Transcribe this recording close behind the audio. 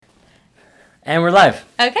And we're live.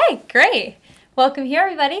 Okay, great. Welcome here,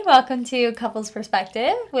 everybody. Welcome to Couples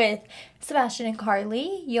Perspective with Sebastian and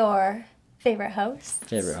Karlee, your favorite hosts.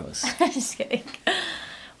 Just kidding.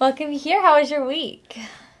 Welcome here. How was your week?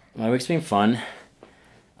 My week's been fun.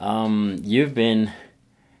 It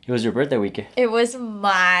was your birthday week. It was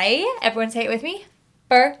everyone say it with me,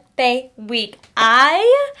 birthday week.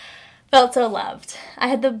 I felt so loved. I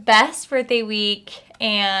had the best birthday week.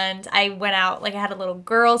 And I went out, I had a little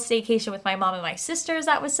girls' staycation with my mom and my sisters.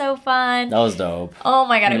 That was so fun. That was dope. Oh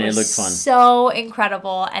my God, it was looked fun. So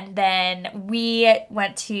incredible. And then we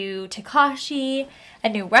went to Takashi, a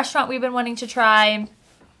new restaurant we've been wanting to try. And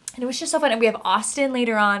it was just so fun. And we have Austin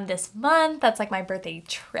later on this month. That's my birthday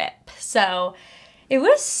trip. So it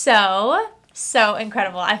was so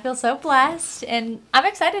incredible. I feel so blessed. And I'm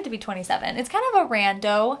excited to be 27. It's kind of a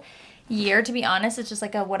rando year, to be honest. It's just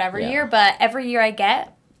a whatever year, but every year I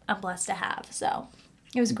get, I'm blessed to have. So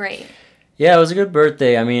it was great. Yeah, it was a good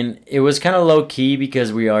birthday. I mean, it was kind of low key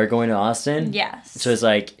because we are going to Austin. Yes. So it's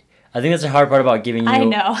I think that's the hard part about giving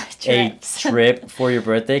you a trip for your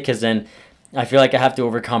birthday, because then I feel like I have to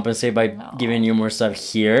overcompensate by giving you more stuff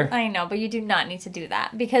here. I know, but you do not need to do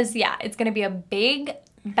that because, it's going to be a big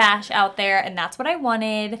bash out there, and that's what I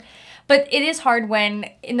wanted. But it is hard when,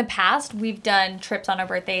 in the past, we've done trips on our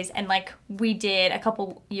birthdays, and we did a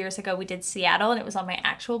couple years ago, we did Seattle, and it was on my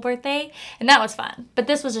actual birthday, and that was fun. But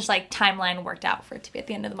this was just timeline worked out for it to be at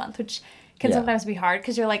the end of the month, which can sometimes be hard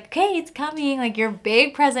because you're okay, it's coming, your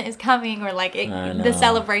big present is coming, or the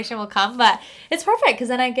celebration will come. But it's perfect because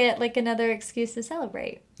then I get another excuse to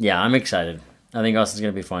celebrate. Yeah, I'm excited. I think Austin's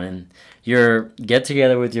going to be fun. And your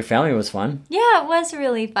get-together with your family was fun. Yeah, it was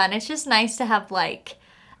really fun. It's just nice to have,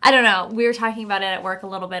 I don't know, we were talking about it at work a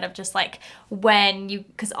little bit of just, when you,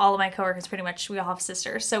 because all of my coworkers pretty much, we all have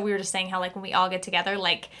sisters. So we were just saying how, when we all get together,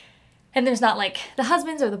 and there's not, the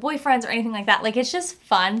husbands or the boyfriends or anything like that. It's just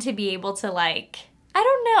fun to be able to, I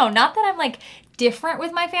don't know, not that I'm, different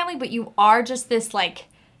with my family, but you are just this, I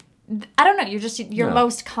don't know, you're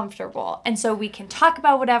most comfortable. And so we can talk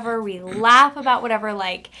about whatever, we laugh about whatever,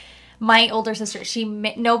 my older sister,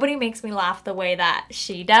 nobody makes me laugh the way that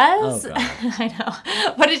she does. Oh, God. I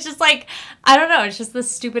know. But it's just I don't know, it's just the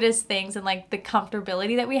stupidest things and the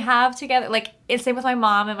comfortability that we have together. It's same with my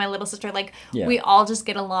mom and my little sister. We all just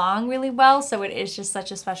get along really well. So it is just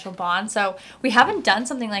such a special bond. So we haven't done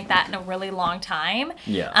something like that in a really long time.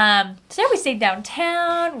 Yeah. So we stayed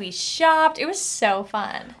downtown, we shopped. It was so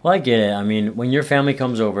fun. Well, I get it. I mean, when your family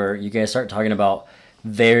comes over, you guys start talking about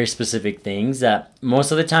very specific things that most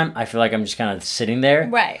of the time I feel like I'm just kind of sitting there.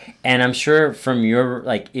 Right. And I'm sure from your,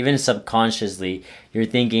 even subconsciously, you're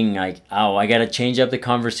thinking oh, I got to change up the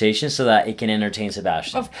conversation so that it can entertain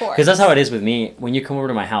Sebastian. Of course. Because that's how it is with me when you come over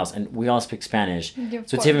to my house and we all speak Spanish.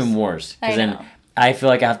 So it's even worse. Because then I feel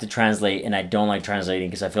like I have to translate, and I don't like translating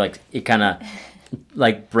because I feel like it kind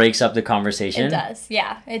of breaks up the conversation. It does.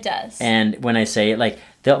 Yeah, it does. And when I say it,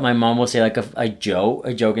 my mom will say a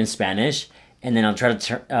joke in Spanish, and then I'll try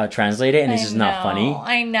to translate it, and it's just not funny.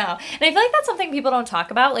 I know. And I feel like that's something people don't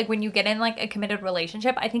talk about. When you get in, a committed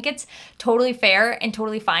relationship, I think it's totally fair and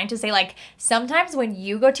totally fine to say, sometimes when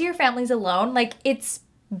you go to your families alone, it's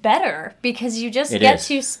better because you just get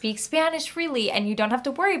to speak Spanish freely, and you don't have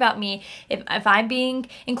to worry about me if I'm being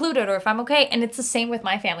included or if I'm okay. And it's the same with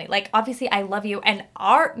my family. Obviously, I love you, and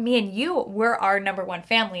me and you, we're our number one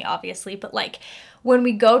family, obviously. But when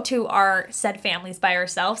we go to our said families by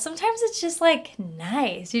ourselves, sometimes it's just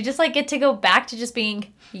nice. You just get to go back to just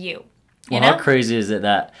being you. You know? How crazy is it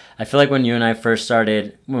that I feel like when you and I first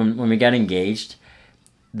started, when we got engaged,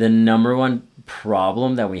 the number one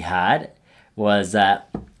problem that we had was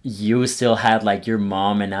that you still had your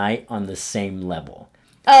mom and I on the same level.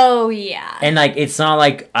 Oh, yeah. And it's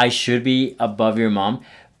not I should be above your mom,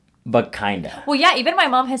 but kinda. Well, yeah, even my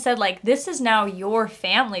mom has said, this is now your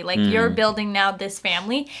family. You're building now this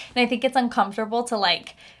family. And I think it's uncomfortable to, I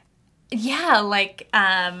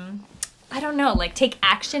don't know, take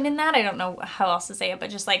action in that. I don't know how else to say it,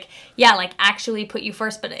 but just, actually put you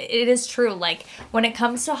first. But it is true. When it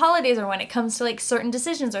comes to holidays or when it comes to, certain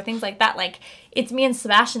decisions or things like that, it's me and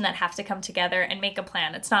Sebastian that have to come together and make a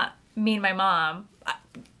plan. It's not me and my mom.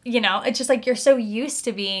 It's just, you're so used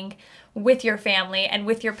to being with your family and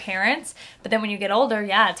with your parents, but then when you get older,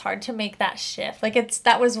 it's hard to make that shift.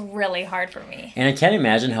 That was really hard for me. And I can't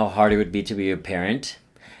imagine how hard it would be to be a parent,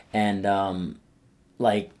 and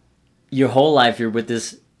your whole life you're with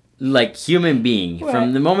this human being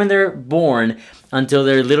from the moment they're born until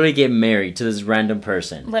they literally get married to this random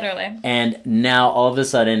person. Literally. And now all of a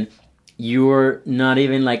sudden you're not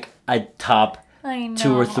even a top I know.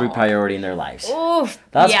 2 or 3 priority in their lives. Oof.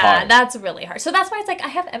 That's yeah, hard. that's really hard. So that's why it's like I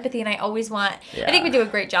have empathy and I always want. Yeah. I think we do a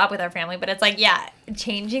great job with our family, but it's like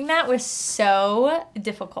changing that was so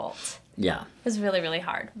difficult. Yeah. It was really, really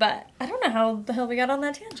hard. But I don't know how the hell we got on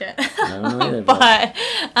that tangent. I don't know either. But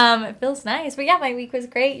it feels nice. But yeah, my week was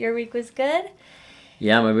great. Your week was good.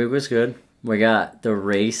 Yeah, my week was good. We got the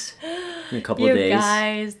race in a couple of days. You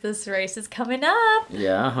guys, this race is coming up.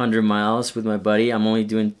 Yeah, 100 miles with my buddy. I'm only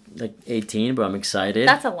doing like 18, but I'm excited.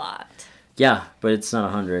 That's a lot. Yeah, but it's not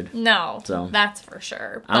 100. No, So that's for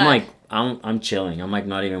sure. I'm like, I'm chilling. I'm like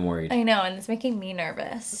not even worried. I know, and it's making me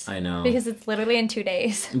nervous. I know. Because it's literally in 2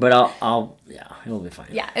 days. But yeah, it'll be fine.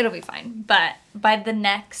 Yeah, it'll be fine. But by the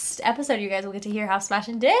next episode, you guys will get to hear how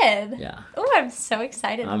Sebastian did. Yeah. Oh, I'm so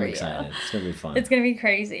excited for you. I'm excited. It's going to be fun. It's going to be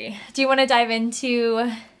crazy. Do you want to dive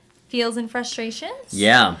into feels and frustrations?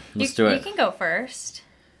 Yeah, let's do it. You can go first.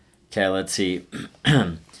 Okay, let's see.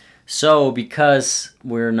 So, because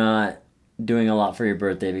we're not doing a lot for your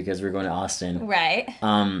birthday because we're going to Austin. Right.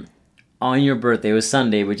 On your birthday, it was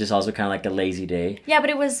Sunday, which is also kind of like a lazy day. Yeah, but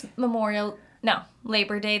it was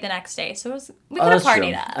Labor Day the next day. So we could have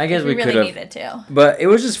partied up. I guess we could really have. needed to. But it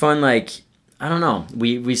was just fun, like, I don't know.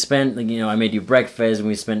 We spent, like, I made you breakfast and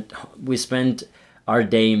we spent our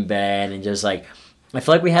day in bed and just like, I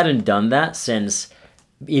feel like we hadn't done that since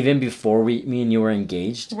even before me and you were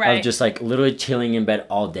engaged. Right. Of just like literally chilling in bed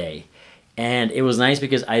all day. And it was nice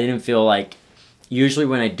because I didn't feel like, usually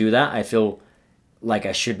when I do that, I feel like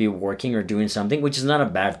I should be working or doing something, which is not a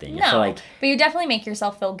bad thing. No, I feel like, but you definitely make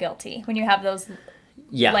yourself feel guilty when you have those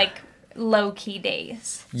like low-key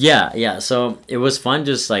days. Yeah. So it was fun,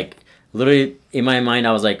 just like literally in my mind,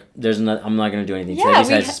 I was like, I'm not going to do anything. Yeah,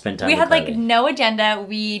 Today, to spend time we with had like Karlee. no agenda.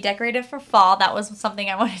 We decorated for fall. That was something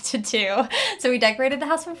I wanted to do. So we decorated the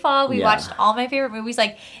house for fall. We watched all my favorite movies.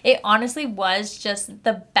 Like, it honestly was just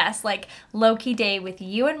the best, like, low-key day with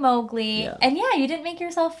you and Mowgli. Yeah. And yeah, you didn't make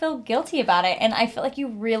yourself feel guilty about it. And I feel like you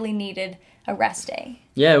really needed a rest day.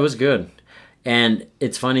 Yeah, it was good. And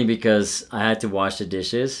it's funny because I had to wash the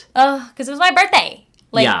dishes. Oh, because it was my birthday.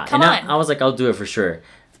 Like, come on. I was like, I'll do it for sure.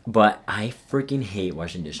 But I freaking hate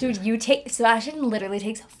washing dishes. Dude, Sebastian literally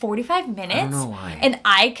takes 45 minutes. I don't know why. And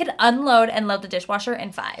I could unload and load the dishwasher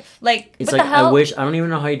in 5. Like, It's what like, the hell? I don't even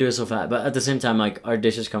know how you do it so fast. But at the same time, like, our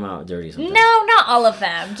dishes come out dirty sometimes. No, not all of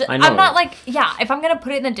them. I know. I'm not like, if I'm going to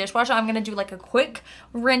put it in the dishwasher, I'm going to do like a quick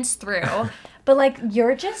rinse through. But like,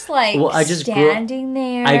 you're just like standing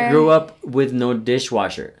there. I grew up with no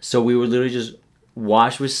dishwasher. So we would literally just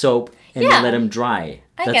wash with soap and then let them dry.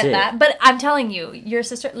 I get that, but I'm telling you, your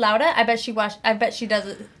sister Lauda, I bet she does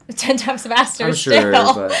it 10 times faster. I'm sure,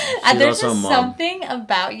 still. but And there's also a just mom. something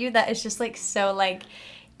about you that is just like so like,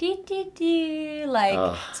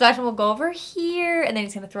 like Sebastian will go over here and then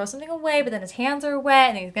he's gonna throw something away, but then his hands are wet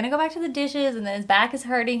and then he's gonna go back to the dishes and then his back is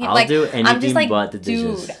hurting him. I'll do anything I'm just like, but the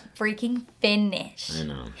dishes. dude, freaking finish. I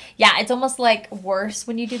know. Yeah, it's almost like worse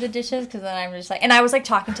when you do the dishes because then I'm just like, and I was like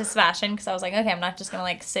talking to Sebastian because I was like, okay, I'm not just gonna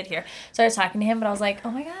like sit here. So I was talking to him, but I was like, oh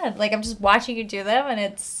my god, like I'm just watching you do them and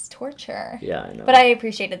it's torture. Yeah, I know. But I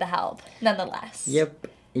appreciated the help nonetheless. Yep,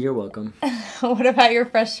 you're welcome. What about your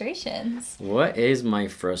frustrations? What is my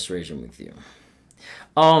frustration with you?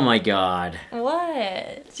 Oh my god.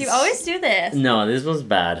 What? You always do this. No, this was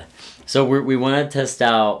bad. So we want to test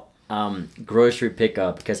out grocery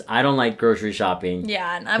pickup because I don't like grocery shopping.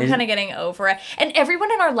 Yeah, and I'm kind of getting over it. And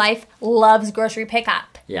everyone in our life loves grocery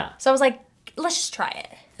pickup. Yeah. So I was like, let's just try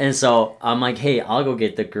it. And so I'm like, hey, I'll go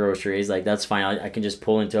get the groceries. Like, that's fine. I can just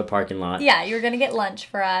pull into a parking lot. Yeah, you were going to get lunch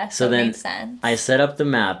for us. So it then made sense. I set up the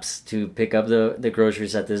maps to pick up the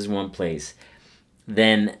groceries at this one place.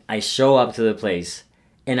 Then I show up to the place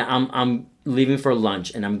and I'm leaving for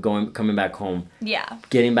lunch and I'm coming back home. Yeah.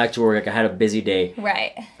 Getting back to work. Like, I had a busy day.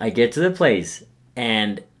 Right. I get to the place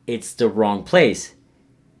and it's the wrong place.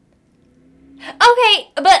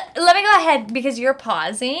 Okay, but let me go ahead because you're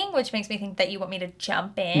pausing, which makes me think that you want me to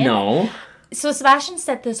jump in. No. So Sebastian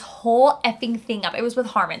set this whole effing thing up. It was with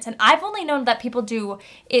Harmon's, and I've only known that people do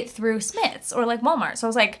it through Smith's or like Walmart. So I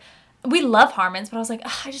was like, we love Harmon's, but I was like,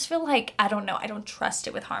 I just feel like, I don't know, I don't trust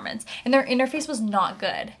it with Harmon's. And their interface was not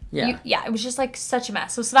good. Yeah. It was just like such a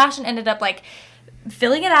mess. So Sebastian ended up like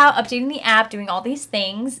filling it out, updating the app, doing all these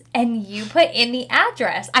things, and you put in the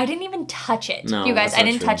address. I didn't even touch it. No, you guys, that's I not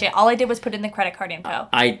didn't true. touch it. All I did was put in the credit card info.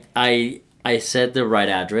 I said the right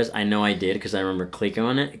address. I know I did because I remember clicking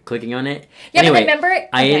on it. Yeah, Anyway, but remember it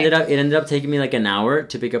ended up taking me like an hour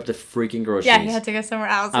to pick up the freaking groceries. Yeah, you had to go somewhere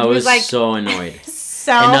else. I was so annoyed.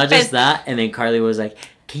 so And not pissed. just that, and then Karlee was like,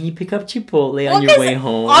 can you pick up Chipotle Well, on your 'cause way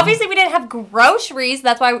home? Obviously, we didn't have groceries.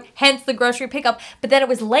 That's why, hence the grocery pickup. But then it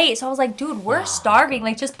was late. So I was like, dude, we're starving.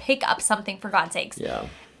 Like, just pick up something for God's sakes. Yeah.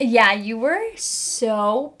 Yeah, you were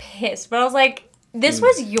so pissed. But I was like, this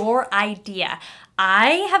was your idea.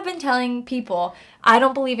 I have been telling people I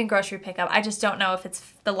don't believe in grocery pickup. I just don't know if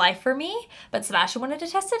it's the life for me. But Sebastian wanted to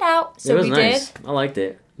test it out. So it was we nice. I liked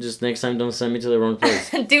it. Just next time, don't send me to the wrong place.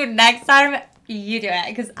 did. Dude, next time you do it.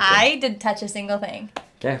 Because I didn't touch a single thing.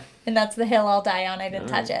 Okay. And that's the hill I'll die on. I didn't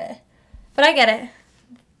touch it. But I get it.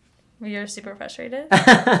 You're super frustrated.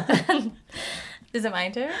 Is it my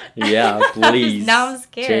turn? Yeah, please. Now I'm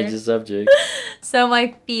scared. Change the subject. So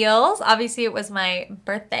my feels, obviously it was my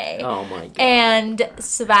birthday. Oh my god. And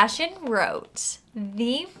Sebastian wrote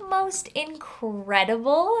the most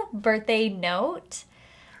incredible birthday note.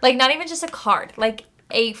 Like, not even just a card. Like,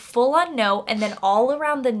 a full-on note, and then all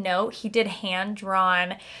around the note, he did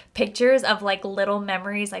hand-drawn pictures of, like, little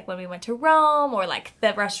memories, like when we went to Rome, or, like,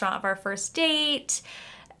 the restaurant of our first date,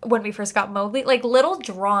 when we first got Mowgli. Like, little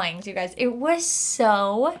drawings, you guys. It was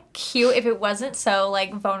so cute. If it wasn't so,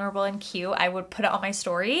 like, vulnerable and cute, I would put it on my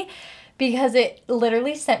story, because it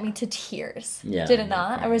literally sent me to tears. Yeah. Did it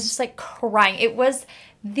not? I was just, like, crying. It was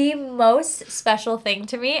the most special thing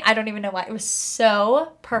to me. I don't even know why. It was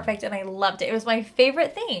so perfect, and I loved it. It was my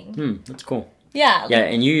favorite thing. That's cool. Yeah. Yeah,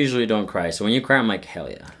 and you usually don't cry, so when you cry, I'm like,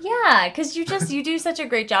 hell yeah. Yeah, because you do such a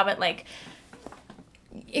great job at, like,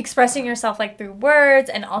 expressing yourself, like, through words,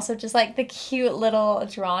 and also just, like, the cute little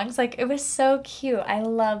drawings. Like, it was so cute. I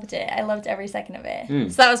loved it. I loved every second of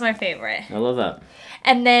it. So that was my favorite. I love that.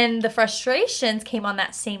 And then the frustrations came on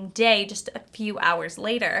that same day, just a few hours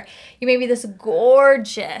later. You made me this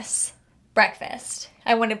gorgeous breakfast.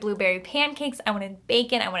 I wanted blueberry pancakes. I wanted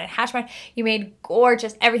bacon. I wanted hash brown. You made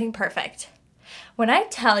gorgeous, everything perfect. When I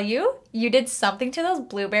tell you, you did something to those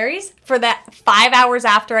blueberries for that 5 hours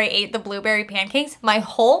after I ate the blueberry pancakes, my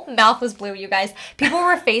whole mouth was blue, you guys. People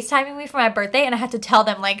were FaceTiming me for my birthday, and I had to tell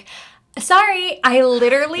them, like, sorry, I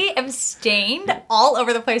literally am stained all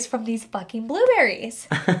over the place from these fucking blueberries.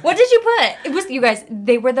 What did you put? It was, you guys,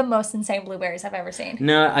 they were the most insane blueberries I've ever seen.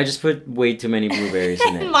 No, I just put way too many blueberries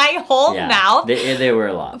in it. My whole mouth They were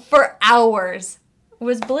a lot. for hours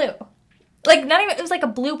was blue. Like, not even, it was like a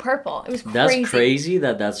blue purple. It was crazy. That's crazy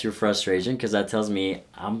that's your frustration, because that tells me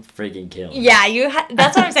I'm freaking killed. Yeah,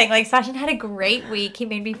 that's what I'm saying. Like, Sebastian had a great week. He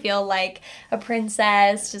made me feel like a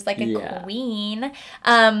princess, just like a queen.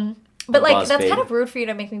 But, like, that's kind of rude for you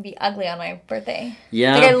to make me be ugly on my birthday.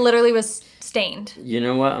 Yeah. Like, I literally was stained. You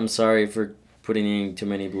know what? I'm sorry for putting in too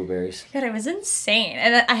many blueberries. God, it was insane.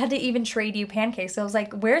 And I had to even trade you pancakes. So I was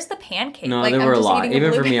like, where's the pancake? No, like, there were a lot.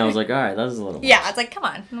 Even for me, I was like, like, all right, that's a little much. yeah, it's like, come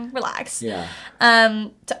on, relax. Yeah.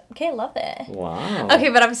 Okay, I love it. Wow. Okay,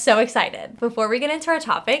 but I'm so excited. Before we get into our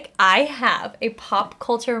topic, I have a pop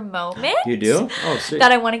culture moment. You do? Oh, sweet.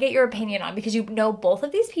 That I want to get your opinion on, because you know both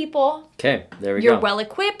of these people. Okay, there we go. You're well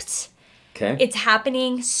equipped. Okay. It's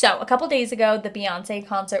happening. So, a couple days ago, the Beyonce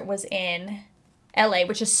concert was in LA,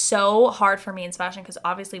 which is so hard for me and Sebastian, because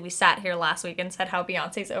obviously we sat here last week and said how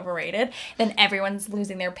Beyonce's overrated. Then everyone's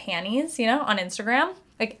losing their panties, you know, on Instagram.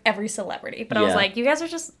 Like, every celebrity. But I was like, you guys are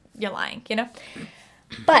just, you're lying, you know?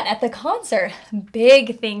 But at the concert,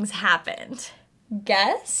 big things happened.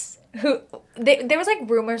 Guess who? There was, like,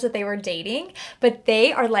 rumors that they were dating, but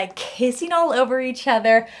they are, like, kissing all over each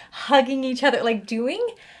other, hugging each other, like, doing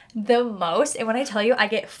the most. And when I tell you, I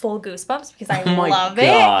get full goosebumps, because I love it. Oh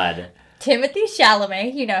my God. Timothy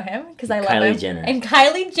Chalamet, you know him, because I love him. Kylie Jenner. And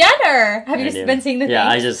Kylie Jenner. Have you been seeing the thing? Yeah,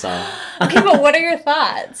 I just saw. Okay, but what are your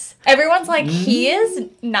thoughts? Everyone's like, he is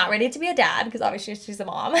not ready to be a dad, because obviously she's a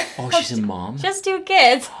mom. Oh, she's a mom? Just 2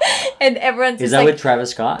 kids. And everyone's Is just that like, with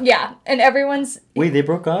Travis Scott? yeah. And everyone's... Wait, they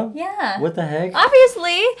broke up? Yeah. What the heck?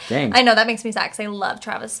 Obviously. Dang. I know, that makes me sad, because I love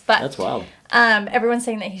Travis. But that's wild. Everyone's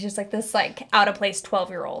saying that he's just like this, like, out-of-place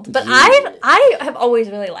 12-year-old. But Yeah. I have always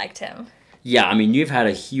really liked him. Yeah, I mean, you've had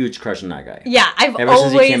a huge crush on that guy. Yeah, Ever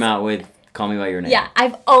since he came out with Call Me By Your Name. Yeah,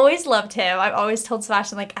 I've always loved him. I've always told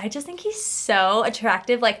Sebastian, like, I just think he's so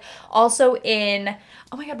attractive. Like, also in,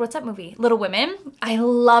 oh my God, what's that movie? Little Women. I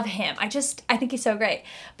love him. I think he's so great.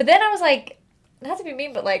 But then I was like, not to be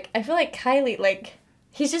mean, but, like, I feel like Kylie, like,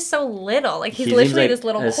 he's just so little. Like, he's literally like this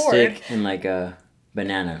little a cord. stick and, like, a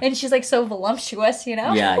banana. And she's, like, so voluptuous, you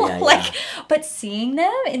know? Yeah, like, but seeing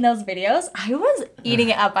them in those videos, I was eating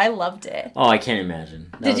it up. I loved it. Oh, I can't imagine.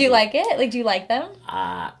 Did you like it? Like, do you like them?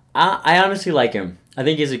 I honestly like him. I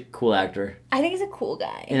think he's a cool actor. I think he's a cool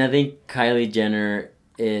guy. And I think Kylie Jenner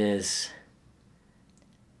is...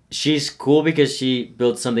 She's cool because she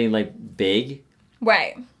built something, like, big.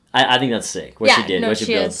 Right. I think that's sick. What she did, what she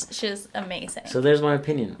built. She is amazing. So there's my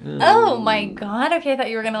opinion. Oh my god. Okay, I thought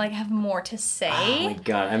you were gonna like have more to say. Oh my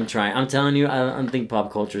god, I'm trying. I'm telling you, I don't think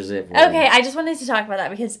pop culture is it. Okay, I just wanted to talk about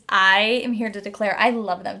that because I am here to declare I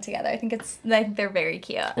love them together. I think they're very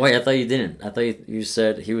cute. Wait, I thought you didn't. I thought you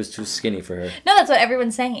said he was too skinny for her. No, that's what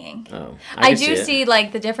everyone's saying. Oh, I do see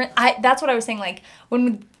like the different. That's what I was saying. Like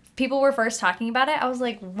when people were first talking about it, I was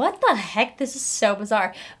like, what the heck? This is so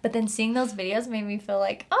bizarre. But then seeing those videos made me feel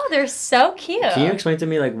like, oh, they're so cute. Can you explain to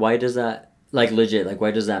me, like, why does that, like, legit, like,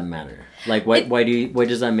 why does that matter? Like, why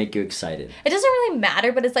does that make you excited? It doesn't really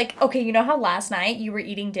matter, but it's like, okay, you know how last night you were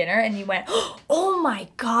eating dinner and you went, oh my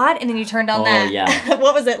god, and then you turned on that, yeah.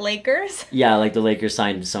 What was it, Lakers? Yeah, like the Lakers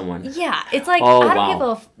signed someone. Yeah, it's like, I don't give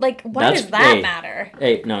a, like, why does that matter?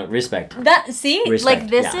 Hey, no, respect. See?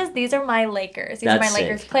 Respect, like, these are my Lakers. These are my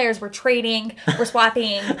Lakers players. We're trading, we're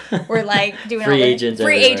swapping, we're, like, doing free agents.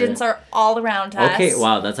 Free agents are all around us. Okay,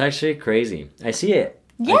 wow, that's actually crazy. I see it.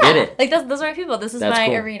 Yeah, I get it. Like those are my people. This is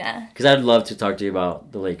my arena. Because I'd love to talk to you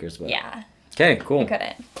about the Lakers, but yeah. Okay, cool. I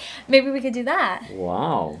couldn't. Maybe we could do that.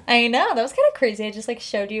 Wow. I know, that was kind of crazy. I just like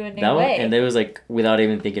showed you a new way. And it was like without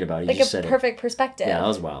even thinking about it. You just said it. Like a perfect perspective. Yeah, that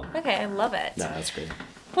was wild. Okay, I love it. No, that's great.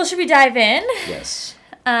 Well, should we dive in? Yes.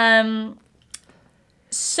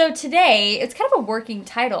 So today, it's kind of a working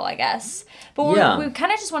title, I guess. But we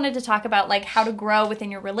kind of just wanted to talk about like how to grow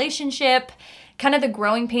within your relationship, kind of the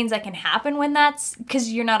growing pains that can happen when that's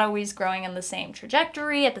because you're not always growing on the same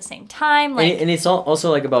trajectory at the same time. Like, and it's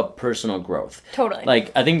also like about personal growth. Totally.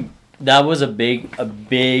 Like I think that was a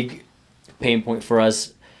big pain point for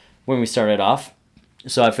us when we started off.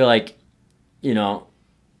 So I feel like, you know,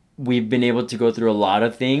 we've been able to go through a lot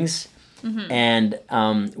of things. Mm-hmm.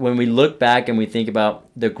 And when we look back and we think about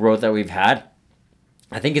the growth that we've had,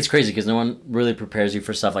 I think it's crazy because no one really prepares you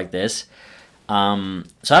for stuff like this. So I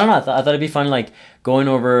don't know. I thought it'd be fun, like going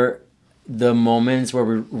over the moments where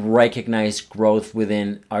we recognize growth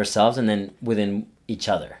within ourselves and then within each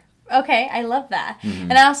other. Okay, I love that. Mm-hmm.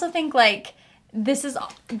 And I also think like this is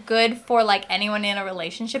good for like anyone in a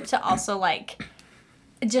relationship to also like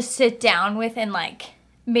just sit down with and like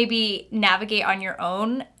maybe navigate on your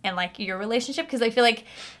own and like your relationship, because I feel like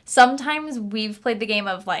sometimes we've played the game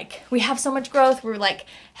of like we have so much growth, we're like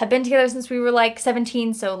have been together since we were like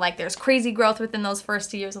 17, so like there's crazy growth within those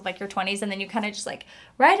first 2 years of like your 20s, and then you kind of just like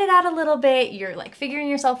ride it out a little bit, you're like figuring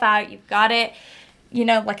yourself out, you've got it, you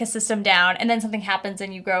know, like a system down, and then something happens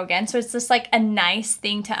and you grow again. So it's just like a nice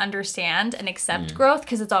thing to understand and accept growth,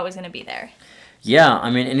 because it's always going to be there. Yeah,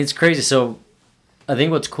 I mean, and it's crazy. So I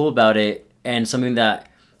think what's cool about it, and something that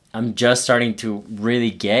I'm just starting to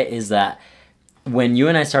really get, is that when you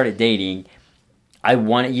and I started dating, I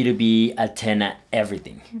wanted you to be a 10 at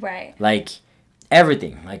everything. Right. Like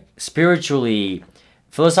everything, like spiritually,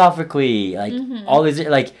 philosophically, like all these,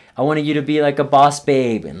 like I wanted you to be like a boss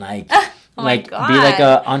babe and like be like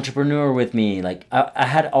a entrepreneur with me. Like I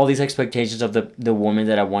had all these expectations of the woman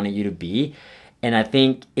that I wanted you to be. And I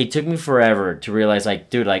think it took me forever to realize, like,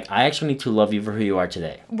 dude, like, I actually need to love you for who you are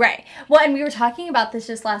today. Right. Well, and we were talking about this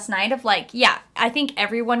just last night of, like, yeah, I think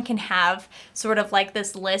everyone can have sort of, like,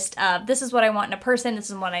 this list of, this is what I want in a person, this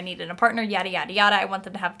is what I need in a partner, yada, yada, yada. I want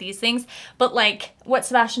them to have these things. But, like, what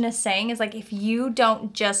Sebastian is saying is, like, if you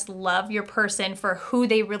don't just love your person for who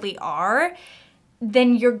they really are,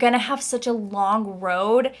 then you're going to have such a long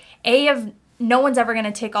road, A, of no one's ever going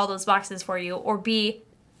to tick all those boxes for you, or B,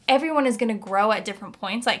 everyone is going to grow at different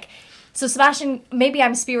points. Like, so Sebastian, maybe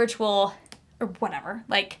I'm spiritual or whatever.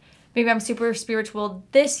 Like, maybe I'm super spiritual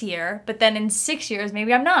this year, but then in 6 years,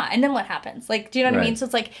 maybe I'm not. And then what happens? Like, do you know what I mean? So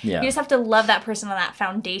it's like, you just have to love that person on that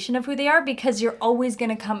foundation of who they are, because you're always going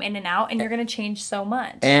to come in and out and you're going to change so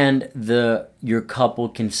much. And your couple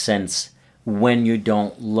can sense when you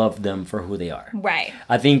don't love them for who they are. Right.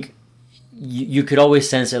 I think you could always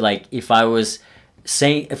sense it. Like, if I would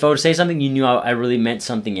say something, you knew I really meant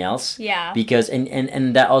something else. Yeah. Because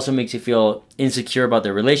and that also makes you feel insecure about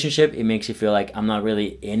the relationship. It makes you feel like I'm not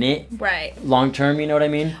really in it. Right. Long term, you know what I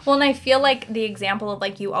mean? Well, and I feel like the example of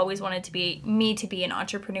like you always wanted to be an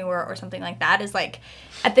entrepreneur or something like that is like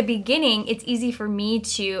at the beginning it's easy for me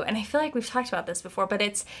to, and I feel like we've talked about this before, but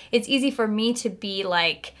it's easy for me to be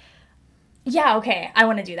like, yeah, okay, I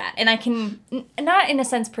want to do that. And I can, not in a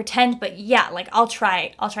sense pretend, but yeah, like I'll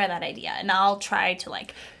try that idea. And I'll try to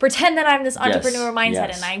like pretend that I'm this entrepreneur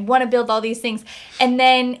mindset and I want to build all these things. And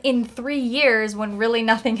then in 3 years, when really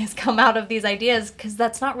nothing has come out of these ideas, because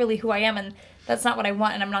that's not really who I am and that's not what I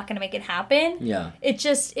want and I'm not going to make it happen. Yeah.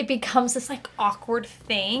 It becomes this like awkward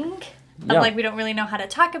thing of like we don't really know how to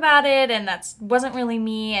talk about it and that wasn't really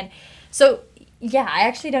me. And so, yeah, I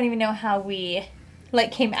actually don't even know how we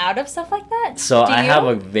like came out of stuff like that? So I have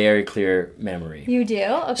a very clear memory. You do?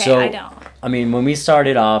 Okay, so, I don't. I mean, when we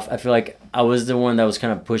started off, I feel like I was the one that was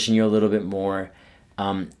kind of pushing you a little bit more.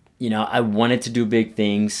 You know, I wanted to do big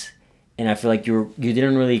things, and I feel like you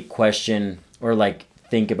didn't really question or like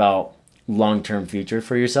think about long-term future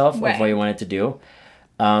for yourself of what you wanted to do.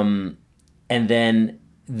 And then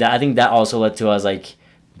I think that also led to us like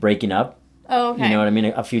breaking up. Oh, okay. You know what I mean?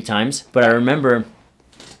 A few times. But I remember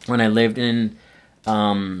when I lived in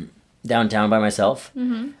downtown by myself,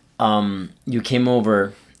 you came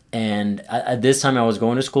over, and at this time I was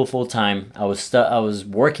going to school full time. I was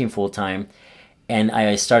working full time, and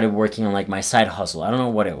I started working on like my side hustle. I don't know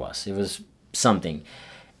what it was. It was something.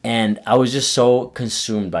 And I was just so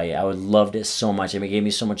consumed by it. I loved it so much. It gave me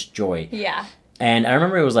so much joy. Yeah. And I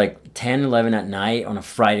remember it was like 10, 11 at night on a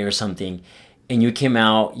Friday or something. And you came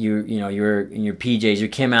out, you were in your PJs. You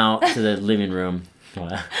came out to the living room.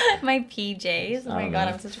 My PJs. Oh my God,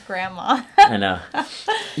 I'm such a grandma. I know.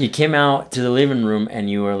 You came out to the living room and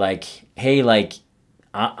you were like, hey, like,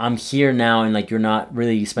 I'm here now. And like, you're not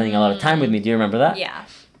really spending a lot of time with me. Do you remember that? Yeah.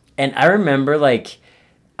 And I remember like,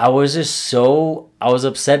 I was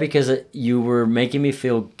upset because you were making me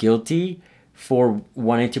feel guilty for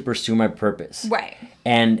wanting to pursue my purpose. Right.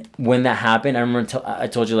 And when that happened, I remember I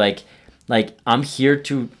told you like I'm here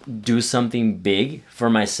to do something big for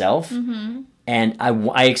myself, and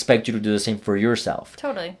I expect you to do the same for yourself.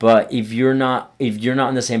 Totally. But if you're not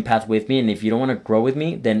on the same path with me, and if you don't want to grow with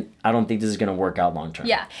me, then I don't think this is gonna work out long term.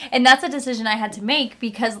 Yeah, and that's a decision I had to make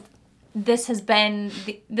because this has been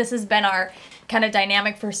our kind of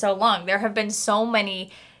dynamic for so long. There have been so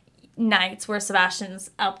many nights where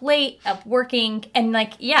Sebastian's up late, up working, and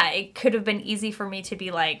like, yeah, it could have been easy for me to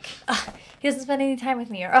be like, he doesn't spend any time with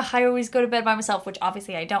me, or I always go to bed by myself, which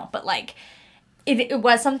obviously I don't, but like, it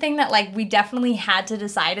was something that like we definitely had to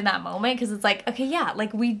decide in that moment, because it's like, okay, yeah,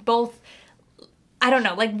 like we both, I don't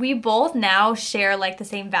know, like we both now share like the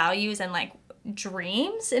same values and like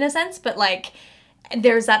dreams in a sense, but like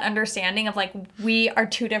there's that understanding of like we are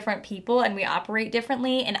two different people and we operate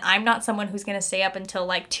differently, and I'm not someone who's going to stay up until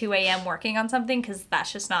like 2 a.m. working on something, because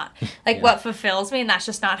that's just not like what fulfills me, and that's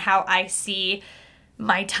just not how I see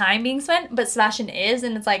my time being spent. But Sebastian is,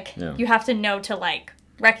 and it's like you have to know to like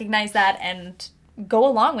recognize that and go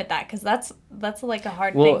along with that, because that's like a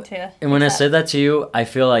hard thing to and when accept. I said that to you, I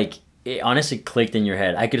feel like it honestly clicked in your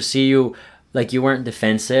head. I could see you, like you weren't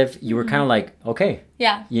defensive, you were kind of like, okay,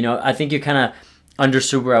 you know, I think you kind of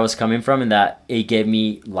understood where I was coming from, and that it gave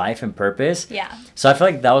me life and purpose. Yeah. So I feel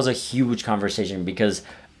like that was a huge conversation, because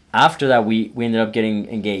after that we ended up getting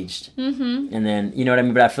engaged. And then, you know what I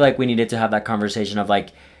mean? But I feel like we needed to have that conversation of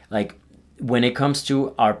like when it comes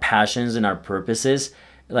to our passions and our purposes,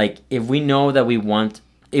 like if we know that we want,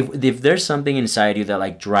 if there's something inside you that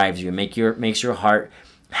like drives you, makes your heart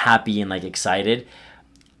happy and like excited,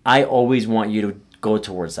 I always want you to go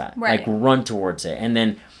towards that. Like run towards it. And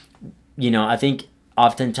then, you know, I think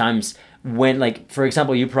oftentimes when, like, for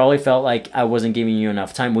example, you probably felt like I wasn't giving you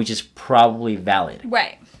enough time, which is probably valid.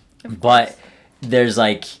 Right. But there's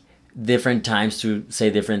like different times to say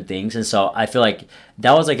different things. And so I feel like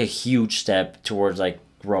that was like a huge step towards like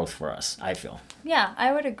growth for us, I feel. Yeah,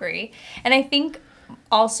 I would agree. And I think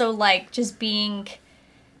also like just being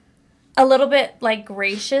a little bit like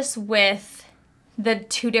gracious with the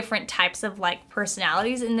two different types of like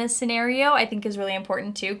personalities in this scenario, I think is really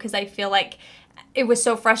important too, because I feel like it was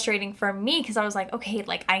so frustrating for me, because I was like, okay,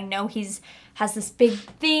 like I know has this big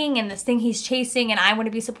thing and this thing he's chasing, and I want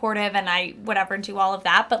to be supportive and I whatever do all of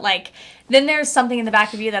that, but like then there's something in the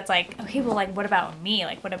back of you that's like, okay, well, like what about me,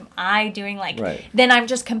 like what am I doing, like then I'm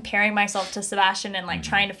just comparing myself to Sebastian and like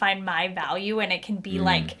trying to find my value, and it can be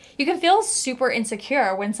like you can feel super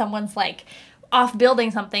insecure when someone's like off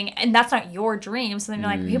building something and that's not your dream, so then you're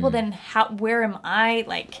like, okay, well then where am I,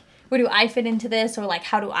 like where do I fit into this, or like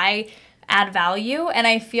how do I add value? And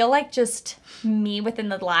I feel like just me within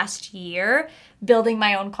the last year building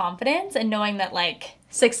my own confidence and knowing that like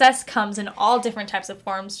success comes in all different types of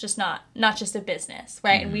forms, just not just a business,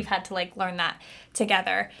 right? And we've had to like learn that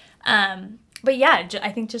together. But yeah,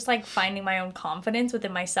 I think just like finding my own confidence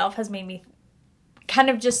within myself has made me kind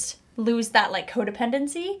of just lose that like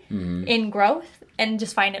codependency in growth and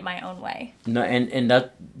just find it my own way. No, and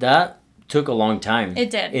that took a long time. It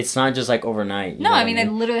did. It's not just like overnight. No, I mean it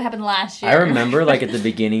literally happened last year. I remember like at the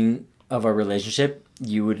beginning of our relationship,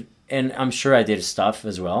 you would, and I'm sure I did stuff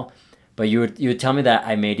as well, but you would tell me that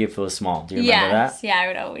I made you feel small. Do you remember that? Yeah, I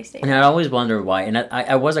would always say that. And I'd always wonder why. And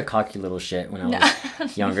I was a cocky little shit when I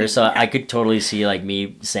was younger, so I could totally see like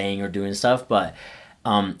me saying or doing stuff, but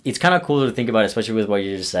it's kind of cool to think about, especially with what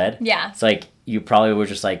you just said. Yeah. It's like you probably were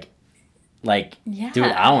just like, like, Yeah. dude,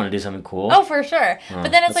 I want to do something cool. Oh, for sure.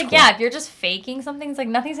 But then it's that's like, cool. yeah, if you're just faking something, it's like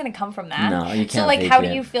nothing's going to come from that. No, you can't So, like, fake how it.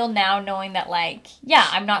 do you feel now knowing that, like, yeah,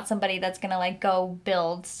 I'm not somebody that's going to, like, go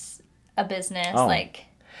build a business? Oh. Like,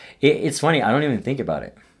 It's funny. I don't even think about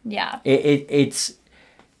it. yeah. It's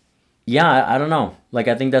yeah, I don't know. Like,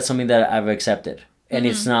 I think that's something that I've accepted. And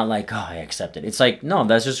it's not like, oh, I accept it. It's like, no,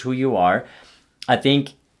 that's just who you are. I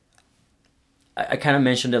think I kind of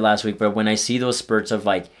mentioned it last week, but when I see those spurts of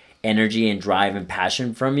like energy and drive and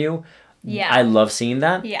passion from you, Yeah. I love seeing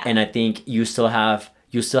that. Yeah. And I think you still have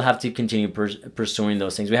to continue pursuing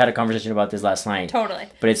those things. We had a conversation about this last night. Totally.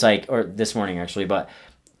 But it's like, or this morning actually, but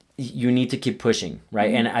you need to keep pushing,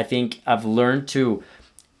 right? And I think I've learned to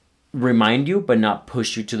remind you, but not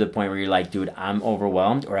push you to the point where you're like, dude, I'm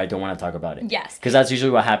overwhelmed or I don't want to talk about it. Yes. Because that's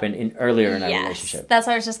usually what happened earlier in our relationship. That's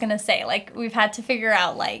what I was just going to say. Like, we've had to figure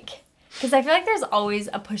out, like, because I feel like there's always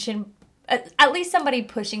a pushing, at least somebody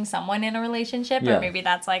pushing someone in a relationship, Yeah. or maybe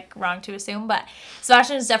that's, like, wrong to assume. But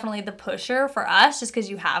Sebastian is definitely the pusher for us, just because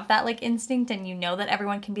you have that, like, instinct and you know that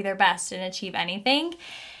everyone can be their best and achieve anything.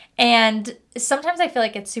 And sometimes I feel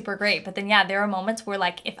like it's super great, but then, yeah, there are moments where,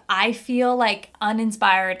 like, if I feel, like,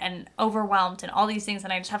 uninspired and overwhelmed and all these things,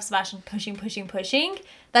 and I just have Sebastian pushing,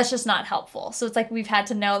 that's just not helpful. So it's like we've had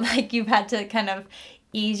to know, like, you've had to kind of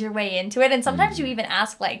ease your way into it. And sometimes you even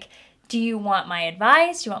ask, like, do you want my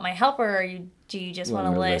advice? Do you want my help? Or do you just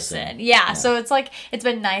want to listen? Yeah. So it's, like, it's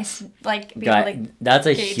been nice, like, being able to that's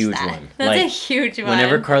a gauge huge that. one. That's like, a huge one.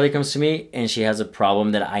 Whenever Karlee comes to me and she has a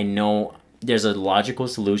problem that I know there's a logical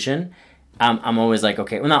solution, I'm always like,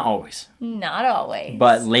 okay, well, not always. Not always.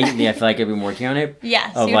 But lately, I feel like I've been working on it.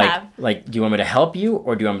 Yes, of you like, have. Like, do you want me to help you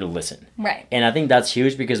or do you want me to listen? Right. And I think that's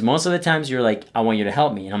huge because most of the times you're like, I want you to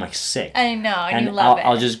help me. And I'm like, sick. I know, and you I'll, love it.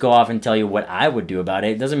 I'll just go off and tell you what I would do about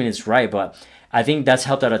it. It doesn't mean it's right, but I think that's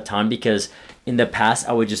helped out a ton because in the past,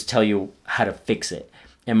 I would just tell you how to fix it.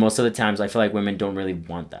 And most of the times, I feel like women don't really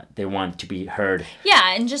want that. They want to be heard.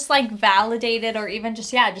 Yeah, and just, like, validated, or even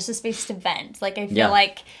just, just a space to vent. Like, I feel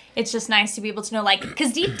like it's just nice to be able to know, like,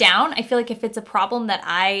 because deep down, I feel like if it's a problem that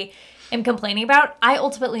I am complaining about, I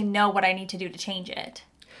ultimately know what I need to do to change it.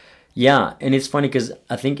 Yeah, and it's funny because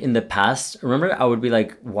I think in the past, remember, I would be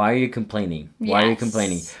like, why are you complaining? Why are you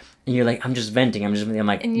complaining? And you're like, I'm just venting. I'm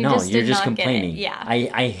like, no, you're just complaining. Yeah.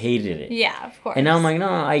 I hated it. Yeah, of course. And now I'm like, no,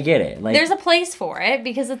 I get it. Like, there's a place for it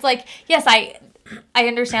because it's like, yes, I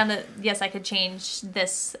understand that, yes, I could change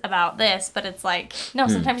this about this, but it's like, no,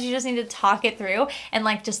 sometimes you just need to talk it through and,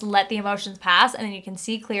 like, just let the emotions pass, and then you can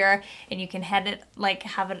see clearer and you can head it, like,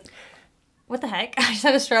 have it. What the heck? I just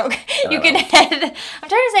had a stroke. You can head. I'm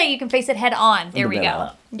trying to say you can face it head on. There we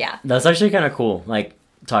go. Yeah. That's actually kind of cool, like,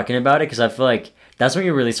 talking about it, because I feel like that's when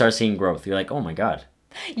you really start seeing growth. You're like, oh my God.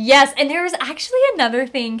 Yes, and there was actually another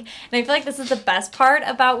thing, and I feel like this is the best part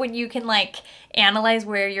about when you can, like, analyze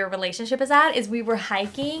where your relationship is at, is we were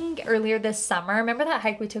hiking earlier this summer. Remember that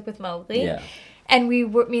hike we took with Mowgli? Yeah. And me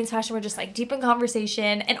and Sebastian were just, like, deep in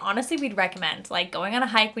conversation. And honestly, we'd recommend, like, going on a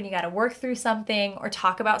hike when you got to work through something or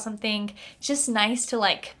talk about something. Just nice to,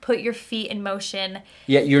 like, put your feet in motion.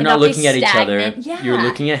 Yeah, you're not looking at each other. Yeah. You're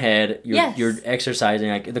looking ahead. You're exercising.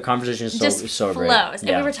 Like, the conversation is so great. Flows.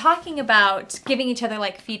 And we were talking about giving each other,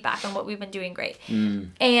 like, feedback on what we've been doing great.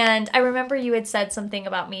 And I remember you had said something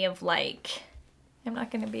about me of, like, I'm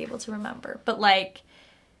not going to be able to remember, but, like,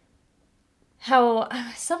 how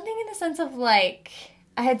something in the sense of, like,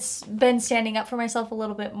 I had been standing up for myself a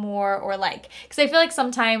little bit more, or, like, because I feel like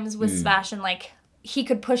sometimes with Sebastian, like, he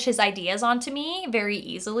could push his ideas onto me very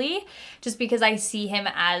easily just because I see him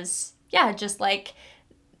as, just, like,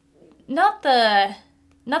 not the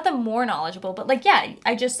more knowledgeable, but, like,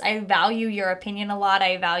 I value your opinion a lot.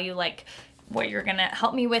 I value, like, what you're gonna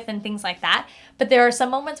help me with and things like that. But there are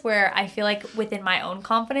some moments where I feel like within my own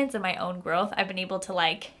confidence and my own growth, I've been able to,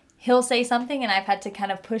 like, he'll say something and I've had to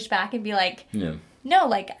kind of push back and be like, no,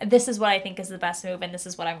 like, this is what I think is the best move and this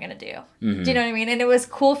is what I'm going to do. Do you know what I mean? And it was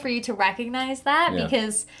cool for you to recognize that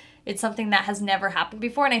because it's something that has never happened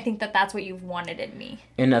before. And I think that that's what you've wanted in me.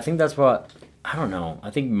 And I think that's what, I don't know.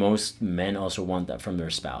 I think most men also want that from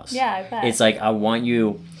their spouse. Yeah, I bet. It's like, I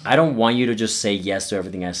don't want you to just say yes to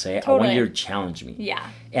everything I say. Totally. I want you to challenge me. Yeah.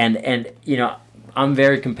 And you know, I'm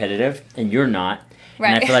very competitive and you're not.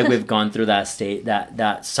 Right. And I feel like we've gone through that state,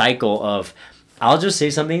 that cycle of, I'll just say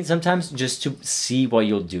something sometimes just to see what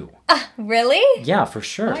you'll do. Really? Yeah, for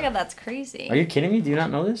sure. Oh my God, that's crazy. Are you kidding me? Do you not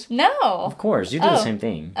know this? No. Of course. You do the same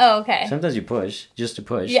thing. Oh, okay. Sometimes you push, just to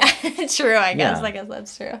push. Yeah, true, I guess. Yeah. I guess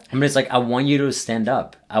that's true. I mean, it's like, I want you to stand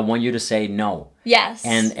up. I want you to say no. Yes.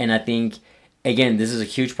 And I think, again, this is a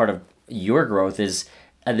huge part of your growth is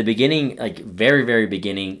at the beginning, like very, very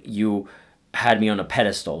beginning, you had me on a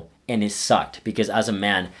pedestal. and it sucked because as a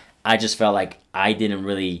man, I just felt like I didn't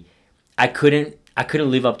really, I couldn't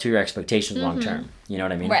live up to your expectations long term. You know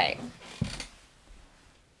what I mean? Right.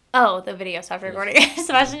 Oh, the video stopped recording.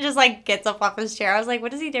 Sebastian just like gets up off his chair. I was like,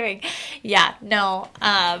 what is he doing? Yeah, no,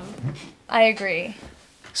 I agree.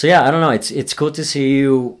 So yeah, I don't know. It's cool to see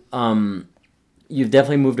you. You've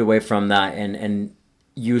definitely moved away from that, and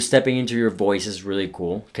you stepping into your voice is really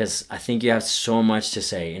cool because I think you have so much to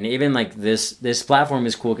say, and even like this platform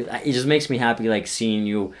is cool because it just makes me happy like seeing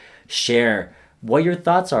you share what your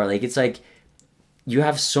thoughts are. Like it's like you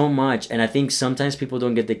have so much, and I think sometimes people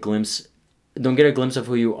don't get a glimpse of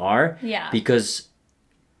who you are. Yeah. Because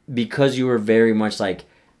you were very much like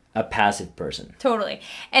a passive person. Totally.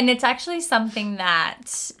 And it's actually something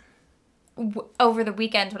that over the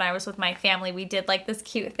weekend when I was with my family, we did like this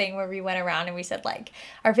cute thing where we went around and we said like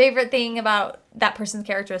our favorite thing about that person's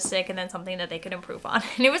characteristic and then something that they could improve on.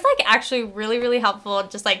 And it was like actually really, really helpful.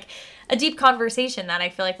 Just like a deep conversation that I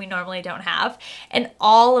feel like we normally don't have. And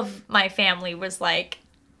all of my family was like,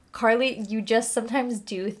 Karlee, you just sometimes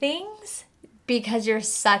do things because you're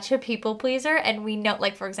such a people pleaser, and we know,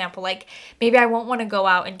 like, for example, like, maybe I won't want to go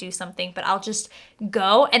out and do something, but I'll just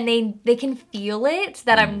go, and they can feel it,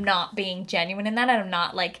 that I'm not being genuine in that, and I'm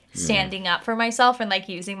not, like, standing up for myself and, like,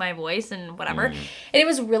 using my voice and whatever. And it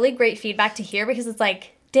was really great feedback to hear, because it's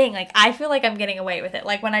like, dang, like, I feel like I'm getting away with it.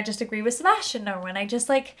 Like, when I just agree with Sebastian, or when I just,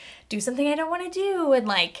 like, do something I don't want to do, and,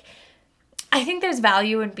 like, I think there's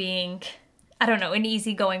value in being, I don't know, an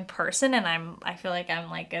easygoing person, and I feel like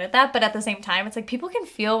I'm like good at that, but at the same time, it's like people can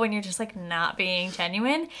feel when you're just like not being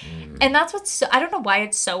genuine, and that's what's so, I don't know why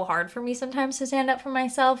it's so hard for me sometimes to stand up for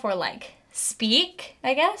myself or like speak,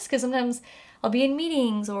 I guess, because sometimes I'll be in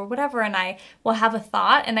meetings or whatever, and I will have a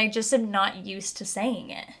thought, and I just am not used to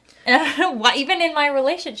saying it. And I don't know why, even in my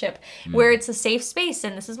relationship where it's a safe space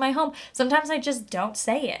and this is my home, sometimes I just don't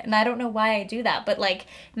say it, and I don't know why I do that, but like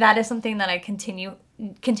that is something that I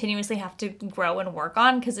continuously have to grow and work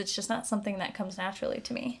on, because it's just not something that comes naturally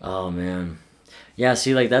to me. Oh man. Yeah,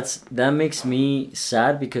 see, like that makes me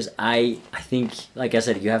sad, because I think, like I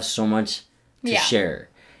said, you have so much to share,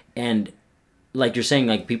 and like you're saying,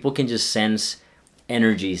 like people can just sense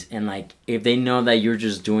energies, and like if they know that you're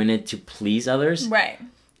just doing it to please others, right,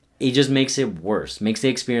 it just makes it worse, makes the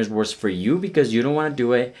experience worse for you because you don't want to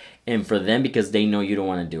do it, and for them because they know you don't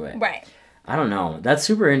want to do it. Right. I don't know. That's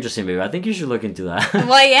super interesting, baby. I think you should look into that.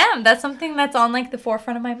 Well, I am. That's something that's on like the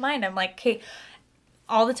forefront of my mind. I'm like, okay,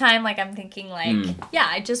 all the time, like I'm thinking like, yeah,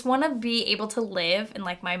 I just want to be able to live in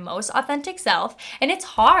like my most authentic self. And it's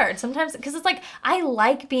hard sometimes, because it's like, I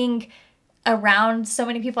like being around so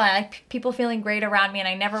many people. I like people feeling great around me, and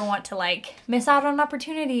I never want to like miss out on an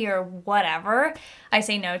opportunity or whatever I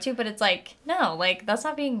say no to, but it's like, no, like that's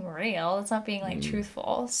not being real. It's not being like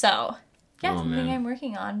truthful. So yeah, something I'm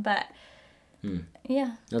working on, but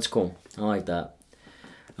yeah. That's cool. I like that.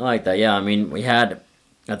 Yeah, I mean,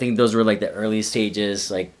 I think those were like the early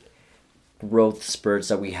stages, like growth spurts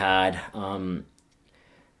that we had.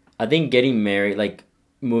 I think getting married, like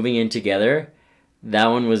moving in together, that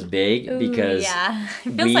one was big. Ooh, because yeah,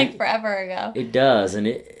 it feels like forever ago. It does, and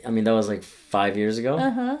that was like 5 years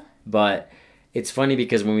ago. But it's funny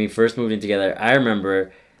because when we first moved in together, I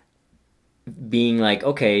remember being like,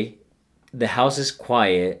 okay, the house is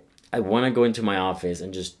quiet. I want to go into my office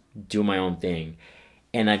and just do my own thing,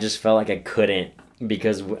 and I just felt like I couldn't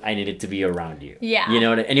because I needed to be around you. Yeah, you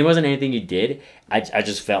know, and it wasn't anything you did. I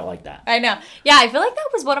just felt like that. I know. Yeah, I feel like that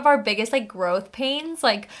was one of our biggest like growth pains,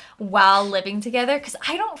 like while living together, because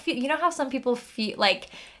I don't feel, you know how some people feel like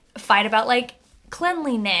fight about like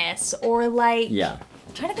cleanliness or like, yeah,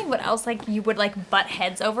 I'm trying to think what else like you would like butt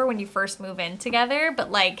heads over when you first move in together,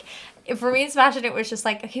 but like for me and Sebastian, it was just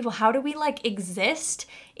like, okay, well, how do we like exist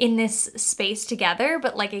in this space together,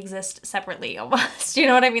 but like exist separately almost? You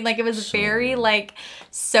know what I mean? Like it was very like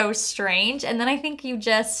so strange. And then I think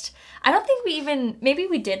I don't think we even, maybe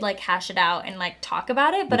we did like hash it out and like talk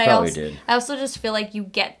about it, but I also just feel like you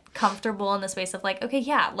get comfortable in the space of like, okay,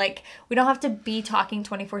 yeah, like we don't have to be talking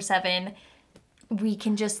 24/7. We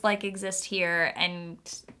can just like exist here, and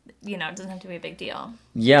you know, it doesn't have to be a big deal.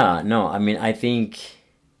 Yeah, no, I mean, I think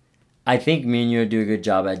me and you do a good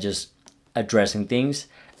job at just addressing things.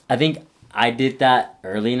 I think I did that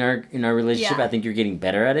early in our relationship. Yeah. I think you're getting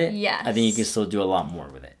better at it. Yes. I think you can still do a lot more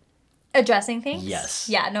with it. Addressing things? Yes.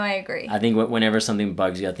 Yeah, no, I agree. I think whenever something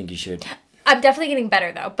bugs you, I think you should. I'm definitely getting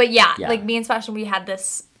better though. But yeah, like me and Sebastian, we had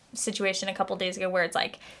this situation a couple days ago where it's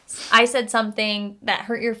like I said something that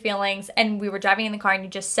hurt your feelings, and we were driving in the car and you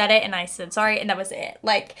just said it, and I said sorry, and that was it.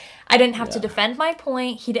 Like I didn't have to defend my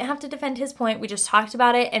point, he didn't have to defend his point, we just talked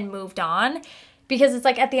about it and moved on, because it's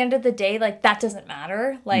like at the end of the day, like that doesn't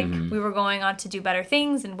matter. Like we were going on to do better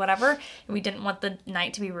things and whatever, and we didn't want the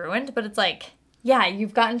night to be ruined. But it's like, yeah,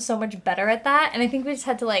 you've gotten so much better at that, and I think we just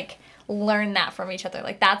had to like learn that from each other.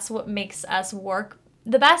 Like that's what makes us work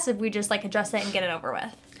the best, if we just like address it and get it over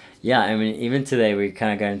with. Yeah, I mean, even today we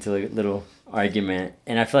kind of got into a little argument,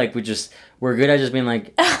 and I feel like we're good at just being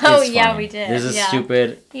like, oh yeah, fine. we did. This is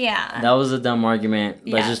stupid. Yeah. That was a dumb argument.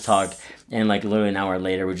 Let's just talk. And like literally an hour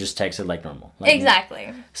later, we just texted like normal. Like,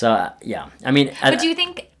 exactly. So yeah, I mean. But do you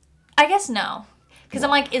think? I guess no. Because I'm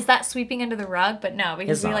like, is that sweeping under the rug? But no,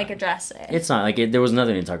 because we like address it. It's not like there was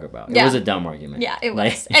nothing to talk about. Yeah. It was a dumb argument. Yeah, it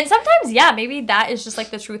was. And sometimes, yeah, maybe that is just like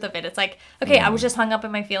the truth of it. It's like, okay, I was just hung up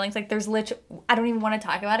in my feelings. Like there's I don't even want to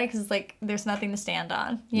talk about it because like there's nothing to stand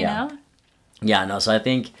on. You know? Yeah. No. So I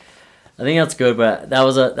think that's good. But that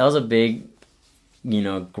was a big,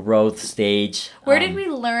 growth stage. Where did we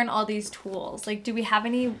learn all these tools? Like, do we have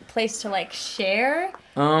any place to like share?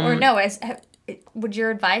 Or no? Would your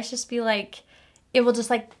advice just be like, it will just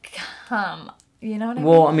like come, you know what I mean?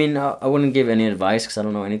 Well, I mean, I wouldn't give any advice because I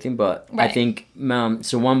don't know anything, but I think,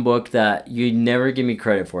 so one book that you never give me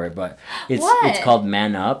credit for it, but it's called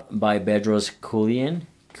Man Up by Bedros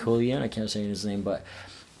Keuilian, I can't say his name, but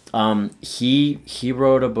he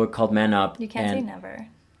wrote a book called Man Up. You can't say never.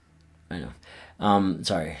 I know.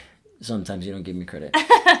 Sorry. Sometimes you don't give me credit.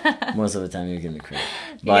 Most of the time you give me credit.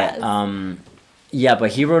 But,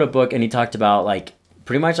 but he wrote a book and he talked about like,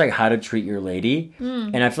 pretty much like how to treat your lady.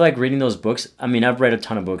 And I feel like reading those books, I mean, I've read a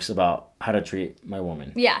ton of books about how to treat my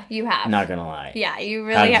woman. Yeah, you have. Not gonna lie. Yeah, you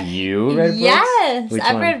really have. Have you read books? Yes,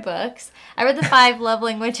 I've read books. I read the 5 Love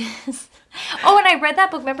Languages. Oh, and I read that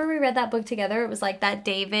book. Remember we read that book together? It was like that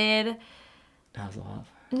David... Hasselhoff?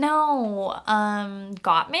 No,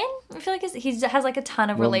 Gottman. I feel like he has like a ton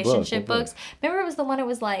of relationship books. Remember, it was the one. It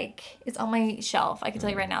was like it's on my shelf. I can tell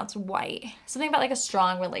you right now, it's white. Something about like a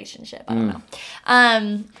strong relationship. I don't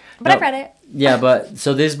know. But I've read it. Yeah, but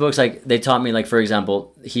so these books, like they taught me, like for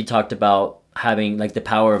example, he talked about having like the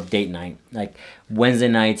power of date night, like Wednesday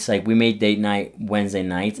nights. Like we made date night Wednesday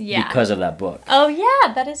nights because of that book. Oh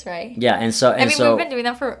yeah, that is right. Yeah, and so I mean, we've been doing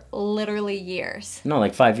that for literally years. No,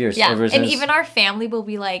 like 5 years. Yeah, and even our family will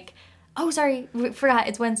be like, "Oh, sorry, we forgot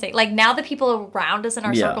it's Wednesday." Like now, the people around us in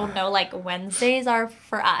our circle know like Wednesdays are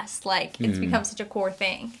for us. Like it's become such a core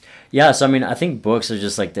thing. Yeah, so I mean, I think books are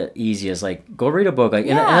just like the easiest. Like go read a book. Like,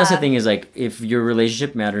 and that's the thing is like if your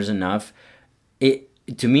relationship matters enough, it.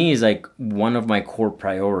 To me is like one of my core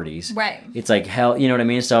priorities. Right. It's like hell, you know what I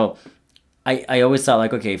mean? So I always thought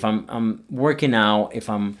like, okay, if I'm working out, if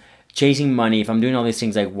I'm chasing money, if I'm doing all these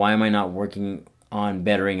things, like why am I not working on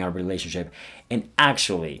bettering our relationship? And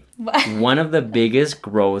actually, one of the biggest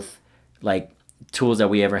growth like tools that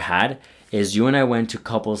we ever had is you and I went to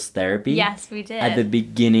couples therapy. Yes, we did. At the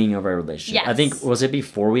beginning of our relationship. Yes. I think, was it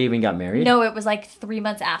before we even got married? No, it was like 3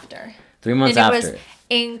 months after. 3 months after. It was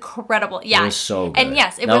incredible. Yeah. It was so good. And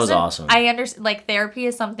yes, that was awesome. I understand, like, therapy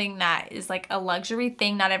is something that is like a luxury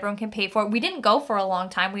thing. Not everyone can pay for. We didn't go for a long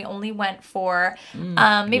time. We only went for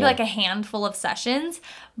maybe like a handful of sessions.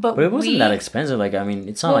 But it wasn't that expensive. Like, I mean,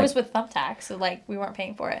 it's not like... it was with Thumbtack, so like we weren't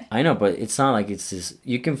paying for it. I know, but it's not like it's just...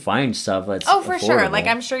 You can find stuff that's Oh, for affordable. sure. Like,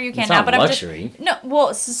 I'm sure you can it's now, not but luxury. I'm just... No,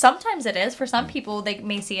 well, sometimes it is. For some people, they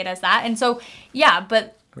may see it as that. And so, yeah,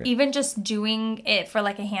 but... Right. Even just doing it for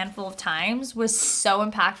like a handful of times was so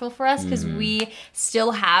impactful for us because we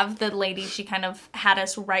still have the lady, she kind of had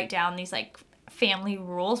us write down these like family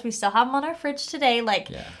rules. We still have them on our fridge today. Like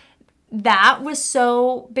that was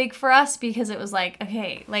so big for us because it was like,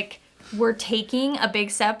 okay, like we're taking a big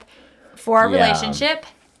step for our relationship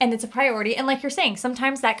and it's a priority. And like you're saying,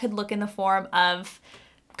 sometimes that could look in the form of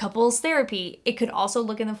couples therapy. It could also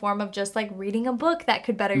look in the form of just like reading a book that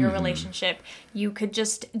could better your relationship. You could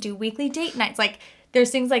just do weekly date nights. Like there's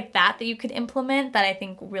things like that that you could implement that I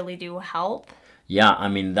think really do help. Yeah, I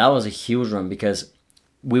mean, that was a huge one because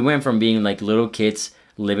we went from being like little kids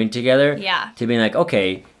living together to being like,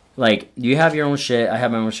 okay, like you have your own shit, I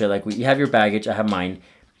have my own shit. Like you have your baggage, I have mine.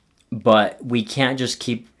 But we can't just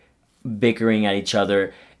keep bickering at each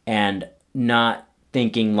other and not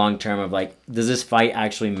thinking long term of like, does this fight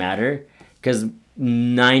actually matter? Because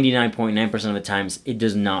 99.9% of the times it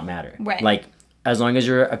does not matter. Right. Like as long as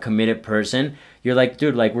you're a committed person, you're like,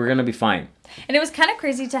 dude, like we're gonna be fine. And it was kind of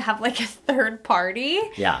crazy to have like a third party.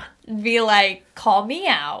 Yeah. Be like, call me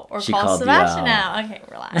out or call Sebastian out. Okay,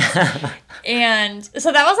 relax. And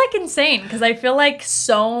so that was like insane because I feel like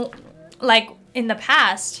so like in the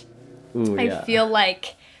past, I feel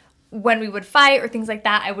like when we would fight or things like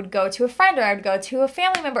that, I would go to a friend or I would go to a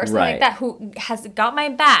family member or something like that who has got my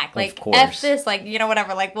back. Like, F this, like, you know,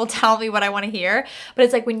 whatever. Like, will tell me what I want to hear. But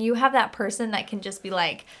it's like when you have that person that can just be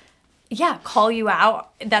like, yeah, call you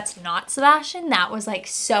out. That's not Sebastian. That was like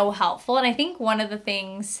so helpful. And I think one of the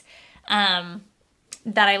things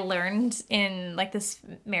that I learned in like this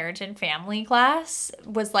marriage and family class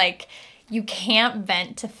was like, you can't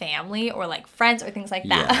vent to family or like friends or things like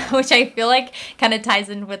that, which I feel like kind of ties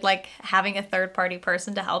in with like having a third party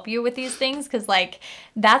person to help you with these things. Cause like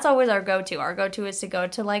that's always our go-to. Our go-to is to go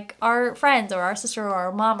to like our friends or our sister or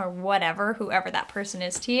our mom or whatever, whoever that person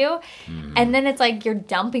is to you. And then it's like you're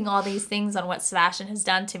dumping all these things on what Sebastian has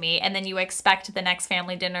done to me. And then you expect the next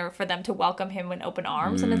family dinner for them to welcome him with open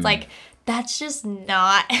arms. And it's like, that's just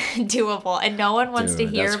not doable. And no one wants to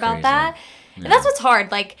hear about that. And that's what's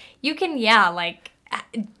hard. Like, you can, like,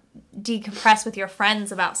 decompress with your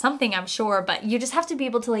friends about something, I'm sure, but you just have to be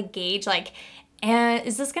able to, like, gauge, like, and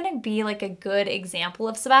is this going to be, like, a good example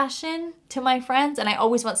of Sebastian to my friends? And I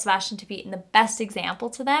always want Sebastian to be in the best example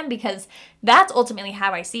to them because that's ultimately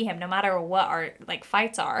how I see him. No matter what our, like,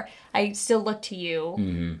 fights are, I still look to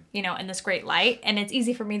you, you know, in this great light. And it's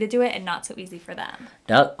easy for me to do it and not so easy for them.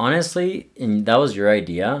 That, honestly, and that was your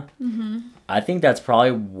idea. I think that's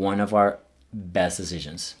probably one of our best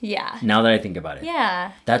decisions. Yeah. Now that I think about it.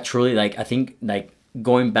 Yeah. That truly, like, I think, like,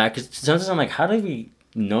 going back, because sometimes I'm like, how do we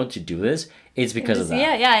know to do this? It's because of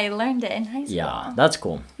that. Yeah, I learned it in high school. Yeah, that's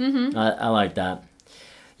cool. I like that.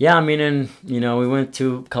 Yeah, I mean, and, you know, we went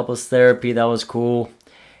to couples therapy. That was cool.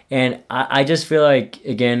 And I just feel like,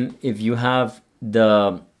 again, if you have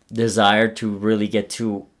the desire to really get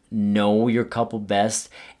to know your couple best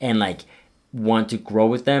and, like, want to grow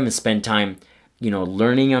with them and spend time, you know,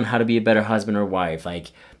 learning on how to be a better husband or wife,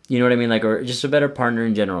 like, you know what I mean, like, or just a better partner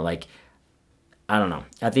in general. Like, I don't know.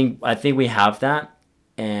 I think we have that,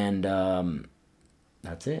 and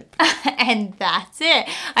that's it. And that's it.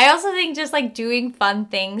 I also think just like doing fun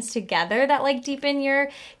things together that like deepen your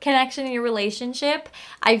connection and your relationship.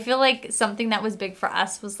 I feel like something that was big for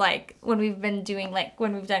us was like when we've been doing like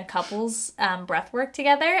when we've done couples breath work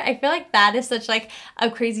together. I feel like that is such like a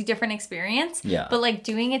crazy different experience. Yeah. But like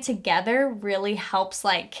doing it together really helps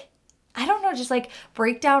like, I don't know, just like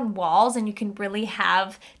break down walls and you can really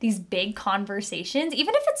have these big conversations,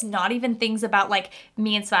 even if it's not even things about like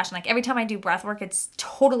me and Sebastian. Like every time I do breath work, it's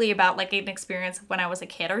totally about like an experience when I was a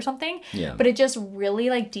kid or something. Yeah. But it just really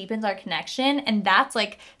like deepens our connection. And that's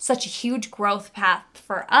like such a huge growth path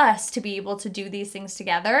for us to be able to do these things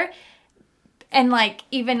together. And like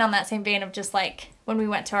even on that same vein of just like when we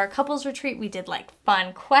went to our couples retreat, we did like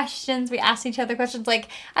fun questions. We asked each other questions. Like,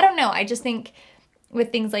 I don't know. I just think with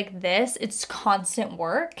things like this, it's constant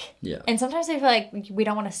work. Yeah. And sometimes I feel like we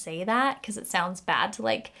don't want to say that because it sounds bad to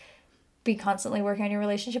like be constantly working on your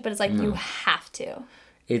relationship, but it's like you have to.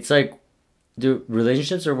 It's like, dude,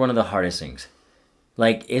 relationships are one of the hardest things.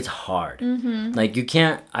 Like, it's hard. Like, you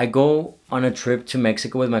can't, I go on a trip to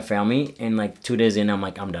Mexico with my family and like 2 days in, I'm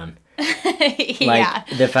like, I'm done. Like,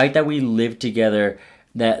 the fact that we live together,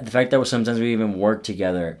 that the fact that sometimes we even work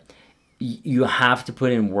together, you have to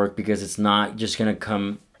put in work because it's not just gonna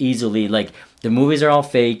come easily. Like, the movies are all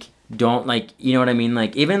fake. Don't, like, you know what I mean?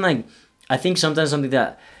 Like, even like, I think sometimes something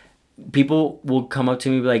that people will come up to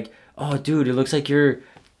me like, oh dude, it looks like you're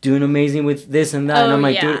doing amazing with this and that. And I'm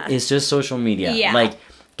like, dude, it's just social media. Like,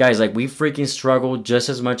 guys, like, we freaking struggle just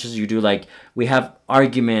as much as you do. Like, we have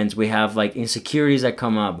arguments, we have like insecurities that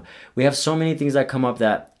come up, we have so many things that come up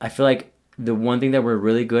that I feel like the one thing that we're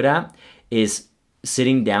really good at is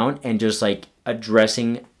sitting down and just like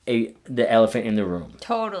addressing the elephant in the room.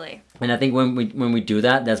 Totally. And I think when we do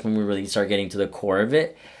that, that's when we really start getting to the core of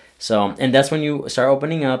it. So, and that's when you start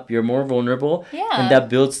opening up, you're more vulnerable. Yeah. And that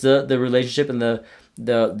builds the relationship and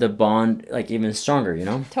the bond like even stronger, you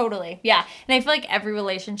know? Totally. Yeah. And I feel like every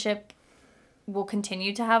relationship will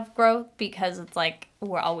continue to have growth because it's like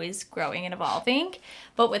we're always growing and evolving.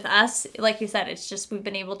 But with us, like you said, it's just we've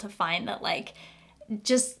been able to find that like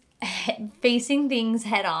just facing things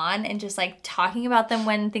head on and just like talking about them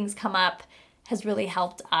when things come up has really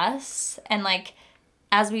helped us. And like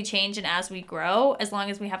as we change and as we grow, as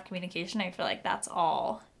long as we have communication, I feel like that's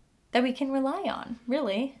all that we can rely on,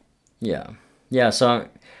 really. Yeah. So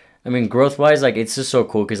I mean, growth wise, like, it's just so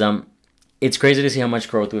cool because it's crazy to see how much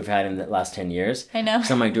growth we've had in the last 10 years. I know.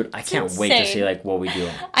 So I'm like, dude, I can't wait to see like what we do.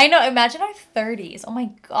 I know. Imagine our 30s. Oh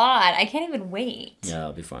my God. I can't even wait. Yeah,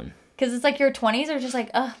 that'll be fun. Because it's like your 20s are just like,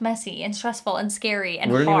 messy and stressful and scary and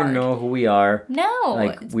hard. We don't even know who we are. No.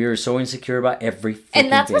 Like, we are so insecure about every freaking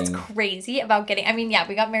And that's thing. what's crazy about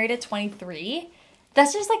we got married at 23.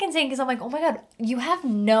 That's just like insane because I'm like, oh my God, you have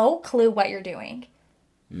no clue what you're doing.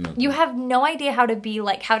 Nothing. You have no idea how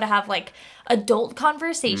to have like adult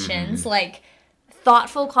conversations, like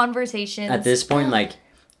thoughtful conversations. At this point, like,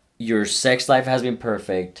 your sex life has been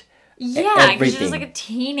perfect. Yeah, because you're just like a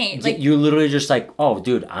teenager. Like, you literally just like, oh,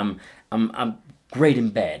 dude, I'm great in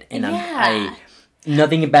bed, and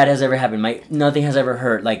nothing bad has ever happened. Nothing has ever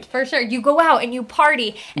hurt. Like, for sure, you go out and you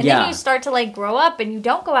party, and then you start to like grow up, and you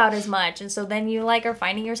don't go out as much, and so then you like are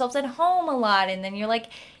finding yourselves at home a lot, and then you're like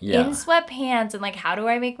in sweatpants, and like, how do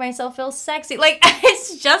I make myself feel sexy? Like,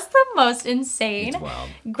 it's just the most insane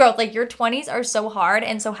growth. Like, your 20s are so hard,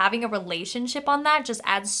 and so having a relationship on that just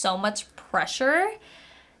adds so much pressure.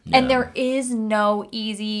 Yeah. And there is no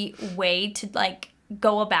easy way to like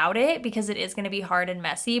go about it because it is going to be hard and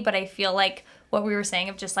messy. But I feel like what we were saying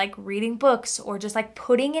of just like reading books or just like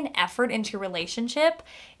putting an effort into your relationship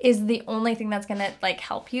is the only thing that's going to like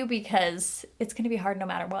help you, because it's going to be hard no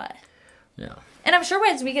matter what. Yeah. And I'm sure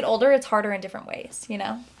as we get older, it's harder in different ways, you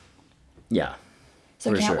know? Yeah.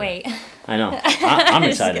 So can't wait. I know. I'm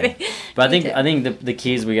excited. But I think the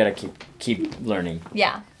key is we gotta keep learning.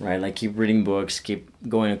 Yeah. Right? Like, keep reading books, keep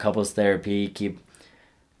going to couples therapy, keep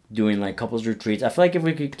doing like couples retreats. I feel like if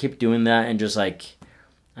we could keep doing that and just like,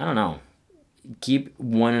 I don't know, keep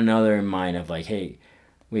one another in mind of like, hey,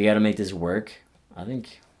 we gotta make this work. I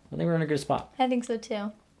think we're in a good spot. I think so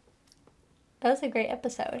too. That was a great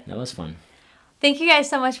episode. That was fun. Thank you guys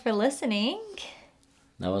so much for listening.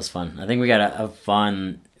 That was fun. I think we got a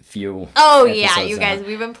fun few. Oh yeah, you guys,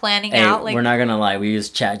 we've been planning out. Like, we're not gonna lie, we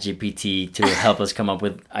use ChatGPT to help us come up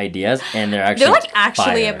with ideas, and they're actually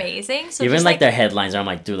fire. Amazing. So even like their headlines, I'm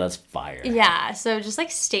like, dude, that's fire. Yeah, so just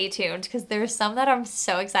like stay tuned, because there's some that I'm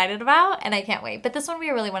so excited about, and I can't wait. But this one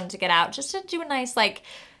we really wanted to get out just to do a nice like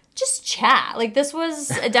just chat. Like, this was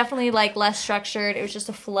definitely like less structured. It was just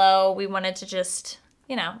a flow. We wanted to just,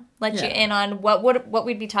 you know, let you in on what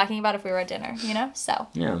we'd be talking about if we were at dinner, you know? So.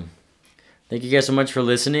 Yeah. Thank you guys so much for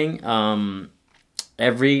listening.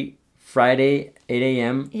 Every Friday, 8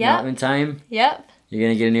 a.m. Mountain Time. Yep. You're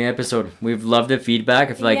going to get a new episode. We've loved the feedback.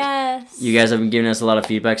 I feel like you guys have been giving us a lot of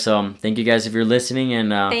feedback. So thank you guys if you're listening. And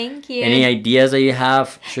thank you. Any ideas that you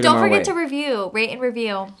have, shoot them our way. Don't forget to rate and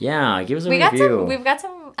review. Yeah, give us a review. We've got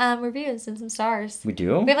some reviews and some stars. We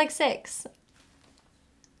do? We have like 6.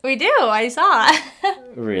 We do. I saw.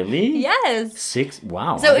 Really? Yes. 6?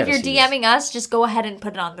 Wow. So if you're DMing us, just go ahead and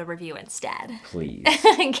put it on the review instead. Please.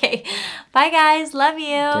 Okay. Bye, guys. Love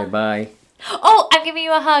you. Okay, bye. Oh, I'm giving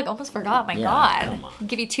you a hug. Almost forgot. My God. Come on. I'll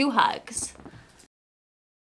give you 2 hugs.